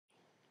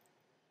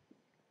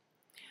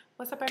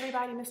What's up,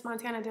 everybody? Miss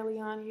Montana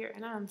DeLeon here,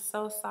 and I'm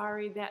so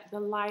sorry that the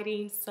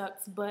lighting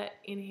sucks butt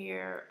in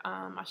here.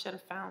 I should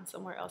have found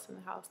somewhere else in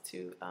the house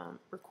to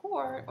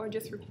record, or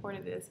just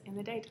recorded this in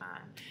the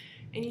daytime.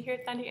 And you hear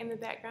thunder in the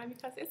background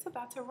because it's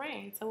about to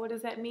rain. So what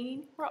does that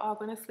mean? We're all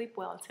going to sleep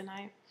well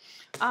tonight.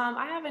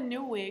 I have a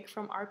new wig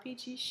from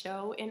RPG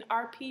Show, and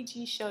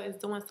RPG Show is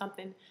doing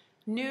something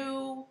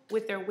new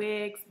with their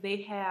wigs. They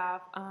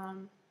have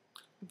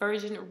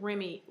Virgin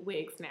Remy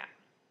wigs now.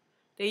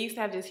 They used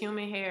to have just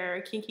human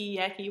hair, kinky,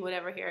 yucky,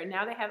 whatever hair.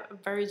 Now they have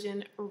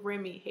Virgin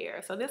Remy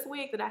hair. So this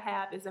wig that I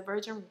have is a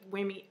Virgin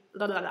Remy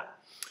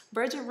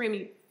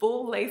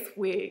full lace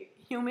wig,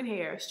 human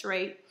hair,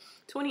 straight,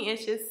 20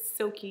 inches,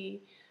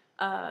 silky.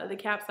 The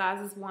cap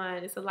size is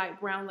 1. It's a light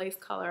brown lace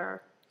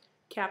color.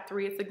 Cap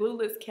 3. It's a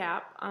glueless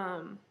cap.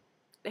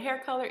 The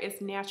hair color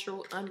is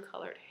natural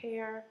uncolored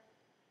hair,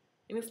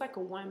 and it's like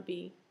a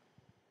 1B.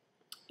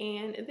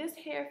 And this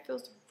hair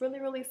feels really,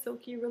 really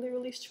silky, really,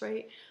 really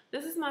straight.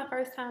 This is my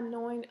first time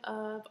knowing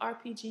of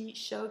RPG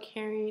Show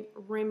carrying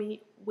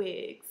Remy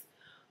wigs,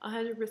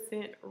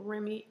 100%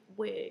 Remy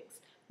wigs.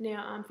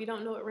 Now, if you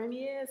don't know what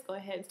Remy is, go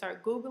ahead and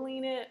start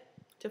Googling it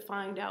to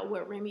find out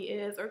what Remy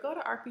is, or go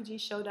to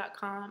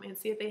rpgshow.com and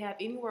see if they have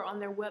anywhere on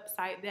their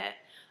website that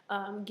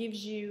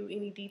gives you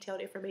any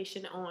detailed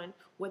information on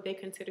what they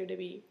consider to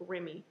be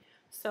Remy.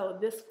 So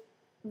this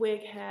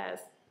wig has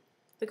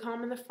the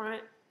comb in the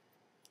front,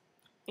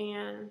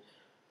 and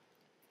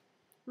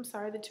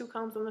the 2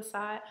 combs on the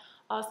side.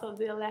 Also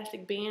the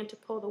elastic band to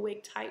pull the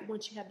wig tight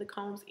once you have the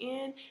combs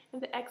in,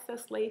 and the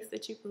excess lace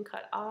that you can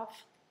cut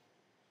off.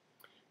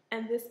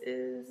 And this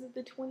is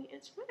the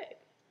 20-inch wig.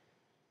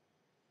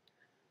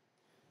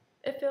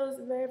 It feels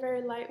very,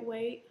 very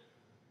lightweight.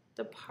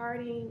 The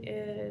parting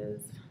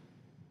is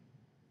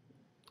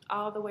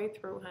all the way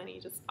through,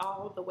 honey, just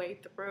all the way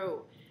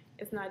through.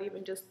 It's not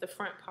even just the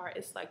front part,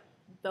 it's like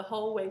the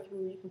whole way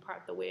through you can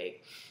part the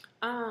wig.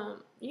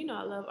 You know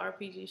I love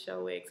RPG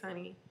Show wigs,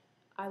 honey.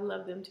 I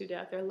love them to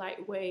death. They're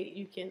lightweight.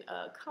 You can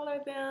color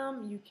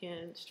them, you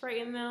can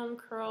straighten them,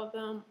 curl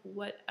them,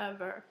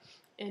 whatever.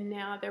 And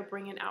now they're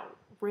bringing out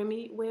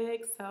Remy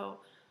wigs, so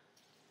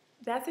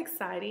that's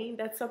exciting.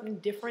 That's something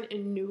different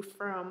and new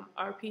from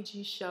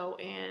RPG Show.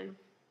 And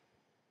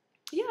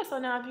yeah, so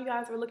now if you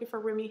guys are looking for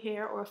Remy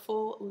hair or a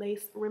full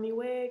lace Remy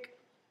wig,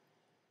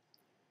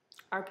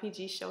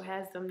 RPG Show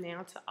has them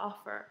now to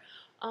offer.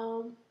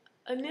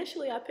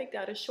 Initially, I picked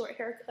out a short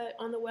haircut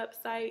on the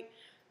website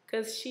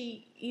because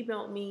she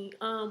emailed me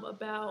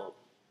about,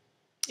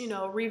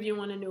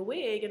 reviewing a new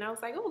wig, and I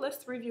was like, oh,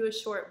 let's review a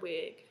short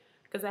wig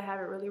because I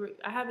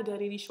haven't done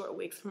any short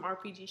wigs from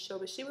RPG Show.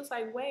 But she was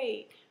like,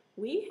 wait,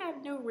 we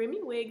have new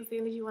Remy wigs,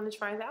 and if you want to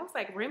try that, I was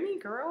like, Remy,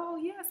 girl,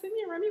 yeah, send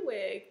me a Remy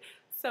wig.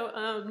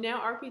 So now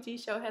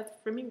RPG Show has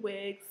Remy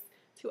wigs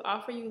to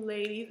offer you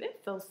ladies. It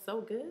feels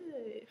so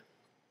good.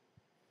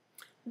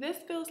 This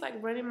feels like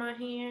running my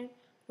hand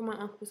through my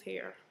uncle's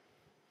hair.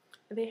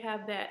 They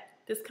have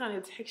this kind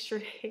of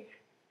textured hair.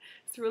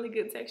 It's really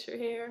good textured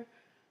hair.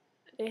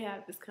 They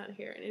have this kind of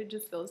hair, and it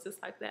just feels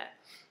just like that.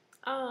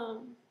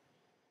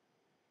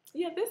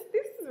 Yeah, this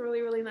is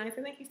really, really nice.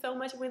 And thank you so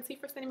much, Wincy,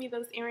 for sending me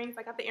those earrings.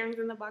 I got the earrings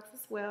in the box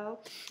as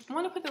well. I'm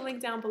going to put the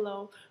link down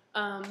below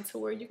to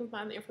where you can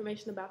find the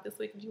information about this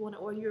wig if you want to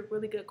order your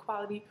really good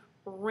quality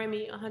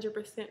Remy,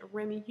 100%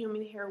 Remy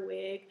human hair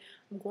wig.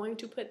 I'm going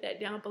to put that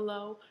down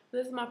below.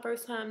 This is my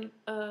first time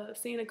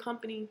seeing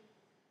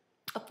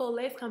a full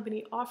lace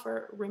company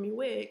offer Remy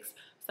wigs.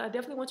 So I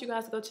definitely want you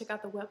guys to go check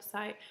out the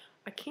website.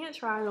 I can't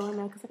try it on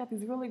now because I got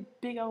these really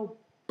big old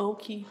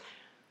bulky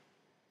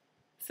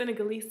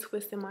Senegalese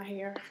twists in my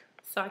hair.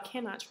 So I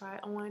cannot try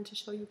it. I wanted to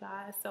show you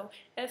guys. So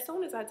as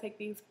soon as I take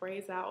these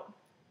braids out,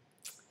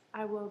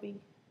 I will be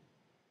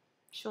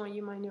showing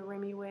you my new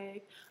Remy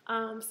wig.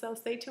 So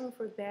stay tuned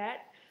for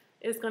that.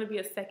 It's going to be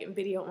a second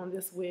video on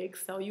this wig,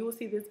 so you will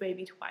see this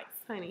baby twice,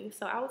 honey.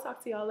 So I will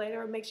talk to y'all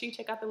later. Make sure you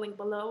check out the link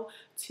below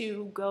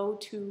to go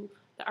to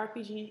the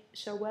RPG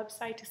Show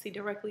website to see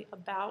directly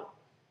about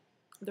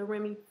the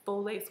Remy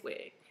full lace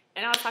wig.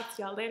 And I'll talk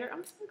to y'all later.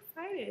 I'm so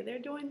excited. They're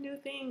doing new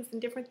things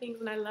and different things,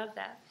 and I love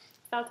that.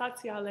 So I'll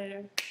talk to y'all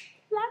later.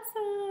 Loves.